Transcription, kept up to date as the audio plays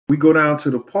we go down to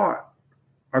the park.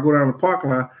 I go down the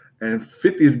parking lot, and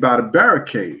 50 is by the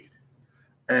barricade.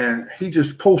 And he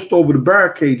just posts over the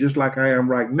barricade just like I am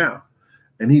right now.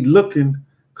 And he looking,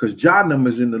 because Jotnam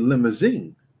is in the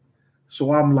limousine.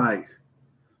 So I'm like,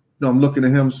 no, I'm looking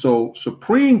at him. So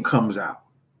Supreme comes out.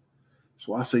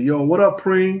 So I say, yo, what up,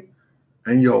 Preem?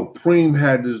 And yo, Preem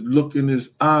had this look in his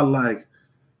eye like,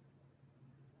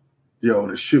 yo,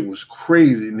 the shit was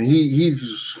crazy. And he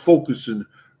just focusing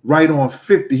right on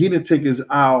 50. He didn't take his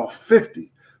eye off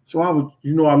 50. So I was,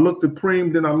 I looked at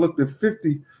Preem, then I looked at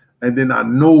 50, and then I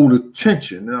know the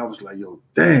tension. And I was like, yo,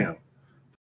 damn,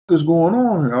 what's going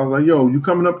on here? I was like, yo, you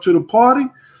coming up to the party?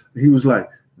 And he was like,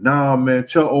 nah, man,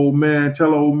 tell old man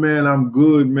I'm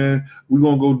good, man. We're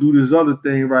going to go do this other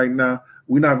thing right now.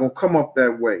 We're not going to come up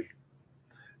that way.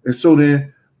 And so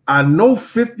then I know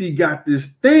 50 got this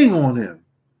thing on him,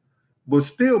 but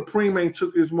still Preem ain't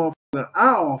took his motherfucking eye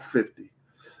off 50.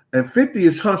 And 50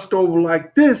 is hunched over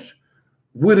like this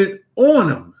with it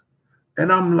on him.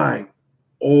 And I'm like,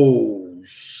 oh,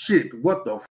 shit, what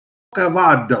the fuck have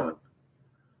I done?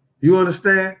 You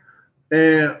understand?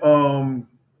 And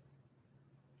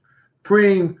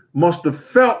Preem must have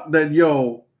felt that,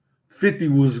 yo, 50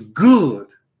 was good,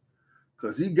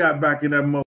 because he got back in that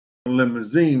motherfucking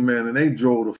limousine, man, and they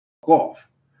drove the fuck off.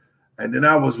 And then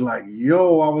I was like,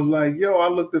 yo, I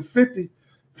looked at 50.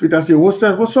 50, I said, what's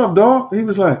that? What's up, dog? He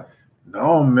was like,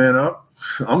 no, man,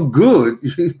 I'm good.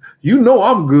 You know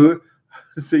I'm good.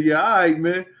 I said, yeah, all right,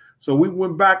 man. So we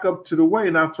went back up to the way,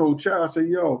 and I told Chad, I said,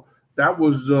 yo, that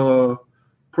was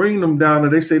bringing them down,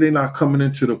 and they say they're not coming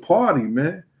into the party,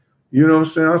 man. You know what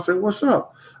I'm saying? I said, what's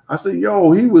up? I said,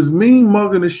 yo, he was mean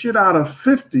mugging the shit out of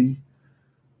 50,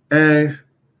 and,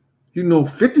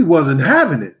 50 wasn't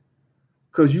having it,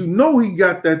 because he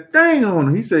got that thing on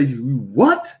him. He said,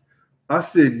 what? I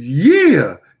said,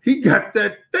 yeah, he got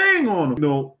that thing on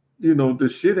him. The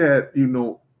shit had,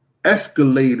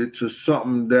 escalated to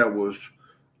something that was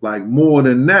like more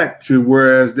than that, to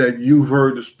whereas that you've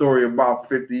heard the story about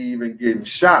 50 even getting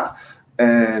shot.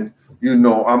 And,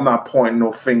 I'm not pointing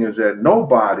no fingers at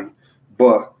nobody,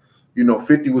 but,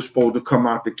 50 was supposed to come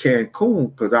out to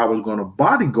Cancun because I was going to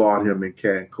bodyguard him in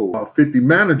Cancun. 50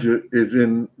 manager is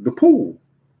in the pool.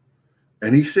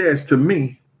 And he says to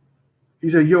me,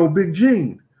 he said, yo, Big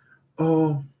Gene,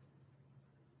 50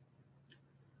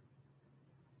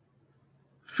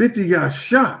 got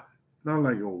shot. And I'm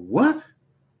like, yo, what?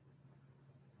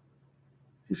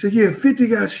 He said, yeah, 50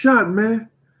 got shot, man.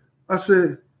 I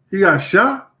said, he got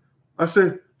shot? I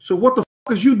said, so what the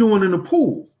fuck is you doing in the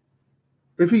pool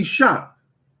if he's shot?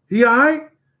 He all right?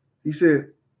 He said,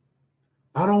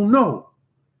 I don't know.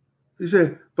 He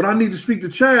said, but I need to speak to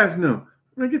Chaz now.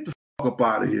 Man, get the fuck up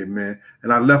out of here, man.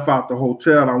 And I left out the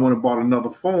hotel. I went and bought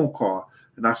another phone call,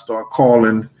 and I started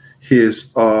calling his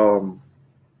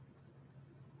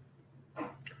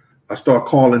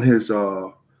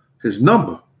his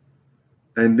number.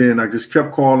 And then I just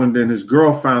kept calling. Then his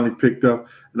girl finally picked up,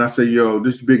 and I said, yo,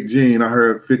 this Big Gene, I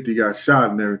heard 50 got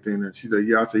shot and everything. And she said,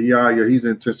 yeah. I said, yeah, he's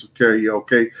in intensive care. Yeah,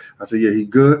 okay. I said, yeah, he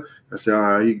good. I said, all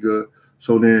right, he good.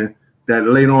 So then that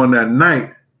later on that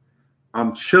night,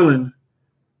 I'm chilling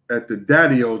at the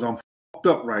Daddy-O's. I'm fucked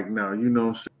up right now, you know what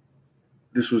I'm saying?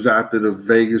 This was after the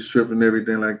Vegas trip and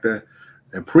everything like that.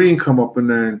 And Preem come up in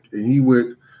there, and he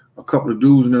with a couple of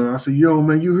dudes now. I said, yo,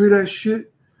 man, you hear that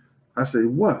shit? I said,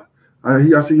 what? I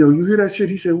said, yo, you hear that shit?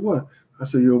 He said, what? I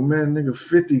said, yo, man, nigga,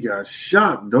 50 got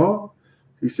shot, dog.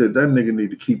 He said, that nigga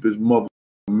need to keep his mother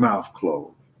mouth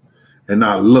closed. And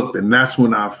I looked, and that's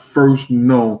when I first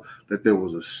know that there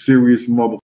was a serious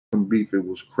motherfucking beef. It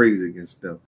was crazy against them.